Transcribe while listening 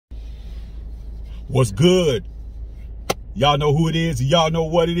What's good? Y'all know who it is. Y'all know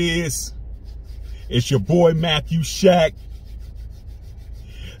what it is. It's your boy Matthew Shack,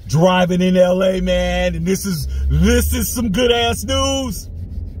 driving in LA, man. And this is some good ass news.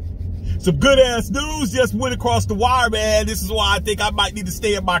 Some good ass news just went across the wire, man. This is why I think I might need to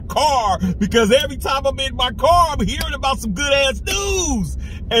stay in my car, because every time I'm in my car, I'm hearing about some good ass news.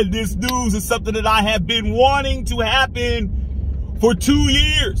 And this news is something that I have been wanting to happen for 2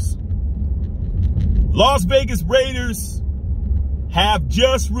 years. Las Vegas Raiders have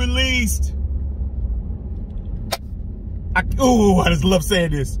just released, I just love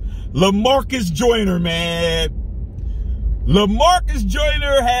saying this, Lamarcus Joyner, man. Lamarcus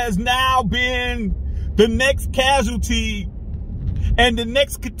Joyner has now been the next casualty and the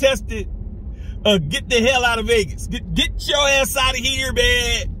next contestant. Get the hell out of Vegas. Get your ass out of here,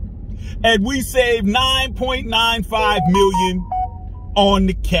 man. And we saved $9.95 million on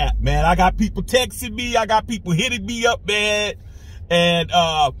the cap, man. I got people texting me. I got people hitting me up, man. And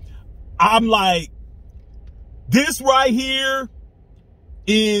I'm like, this right here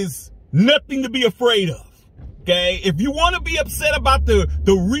is nothing to be afraid of. Okay, if you want to be upset about the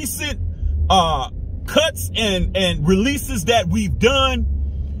recent cuts and releases that we've done,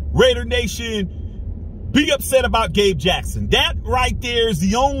 Raider Nation, be upset about Gabe Jackson. That right there is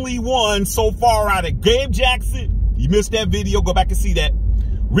the only one so far out of Gabe Jackson. You missed that video, go back and see that.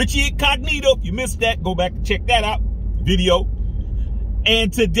 Richie Incognito, if you missed that, go back and check that out, video.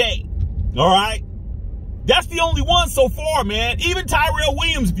 And today, all right, that's the only one so far, man. Even Tyrell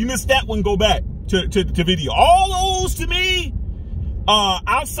Williams, if you missed that one, go back to video. All those to me,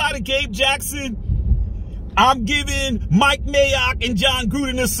 outside of Gabe Jackson, I'm giving Mike Mayock and John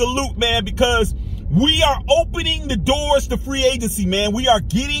Gruden a salute, man, because we are opening the doors to free agency, man. We are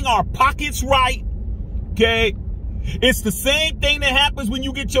getting our pockets right, okay? It's the same thing that happens when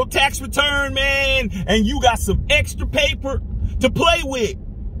you get your tax return, man, and you got some extra paper to play with,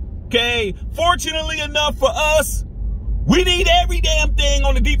 okay? Fortunately enough for us, we need every damn thing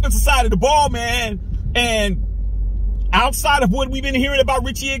on the defensive side of the ball, man. And outside of what we've been hearing about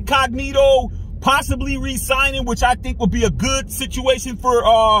Richie Incognito possibly re-signing, which I think would be a good situation for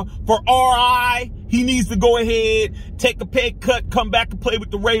RI. He needs to go ahead, take a pay cut, come back and play with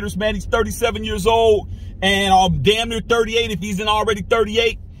the Raiders, man. He's 37 years old and damn near 38 if he's in already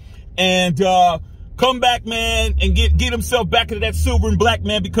 38. And come back, man, and get himself back into that silver and black,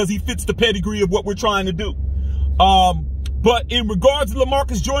 man, because he fits the pedigree of what we're trying to do. But in regards to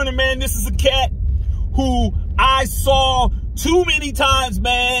Lamarcus Joyner, man, this is a cat who I saw too many times,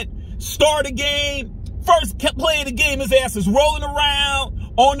 man, start a game, first play of the game, his ass is rolling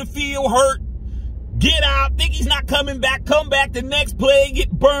around on the field, hurt, get out, think he's not coming back, come back the next play, get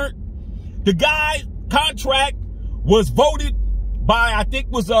burnt. The guy's contract was voted by, I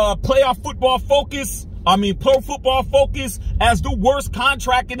think was Pro Football Focus as the worst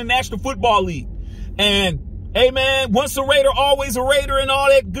contract in the National Football League. And hey, man, once a Raider, always a Raider and all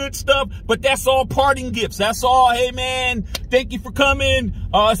that good stuff. But that's all parting gifts. That's all. Hey, man, thank you for coming.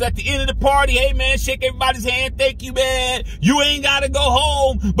 It's at the end of the party. Hey, man, shake everybody's hand. Thank you, man. You ain't got to go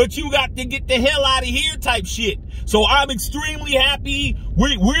home, but you got to get the hell out of here type shit. So I'm extremely happy.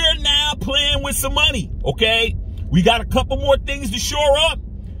 We're now playing with some money, okay? We got a couple more things to shore up.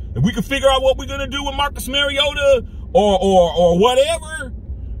 If we can figure out what we're going to do with Marcus Mariota or whatever,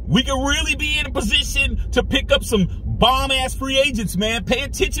 we can really be in a position to pick up some bomb-ass free agents, man. Pay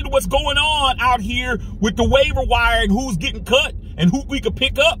attention to what's going on out here with the waiver wire and who's getting cut and who we could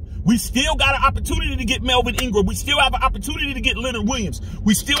pick up. We still got an opportunity to get Melvin Ingram. We still have an opportunity to get Leonard Williams.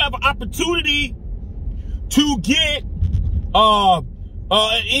 We still have an opportunity to get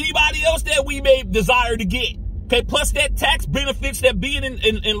anybody else that we may desire to get. Okay, plus that tax benefits that being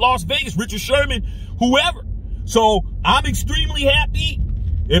in Las Vegas, Richard Sherman, whoever. So I'm extremely happy.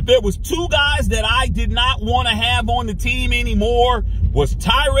 If there was two guys that I did not want to have on the team anymore, was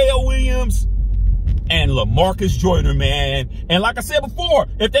Tyrell Williams and Lamarcus Joyner, man. And like I said before,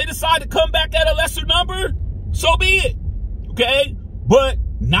 if they decide to come back at a lesser number, so be it. Okay? But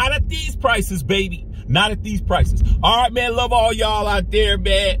not at these prices, baby. Not at these prices. All right, man. Love all y'all out there,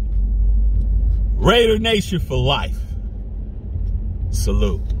 man. Raider Nation for life.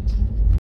 Salute.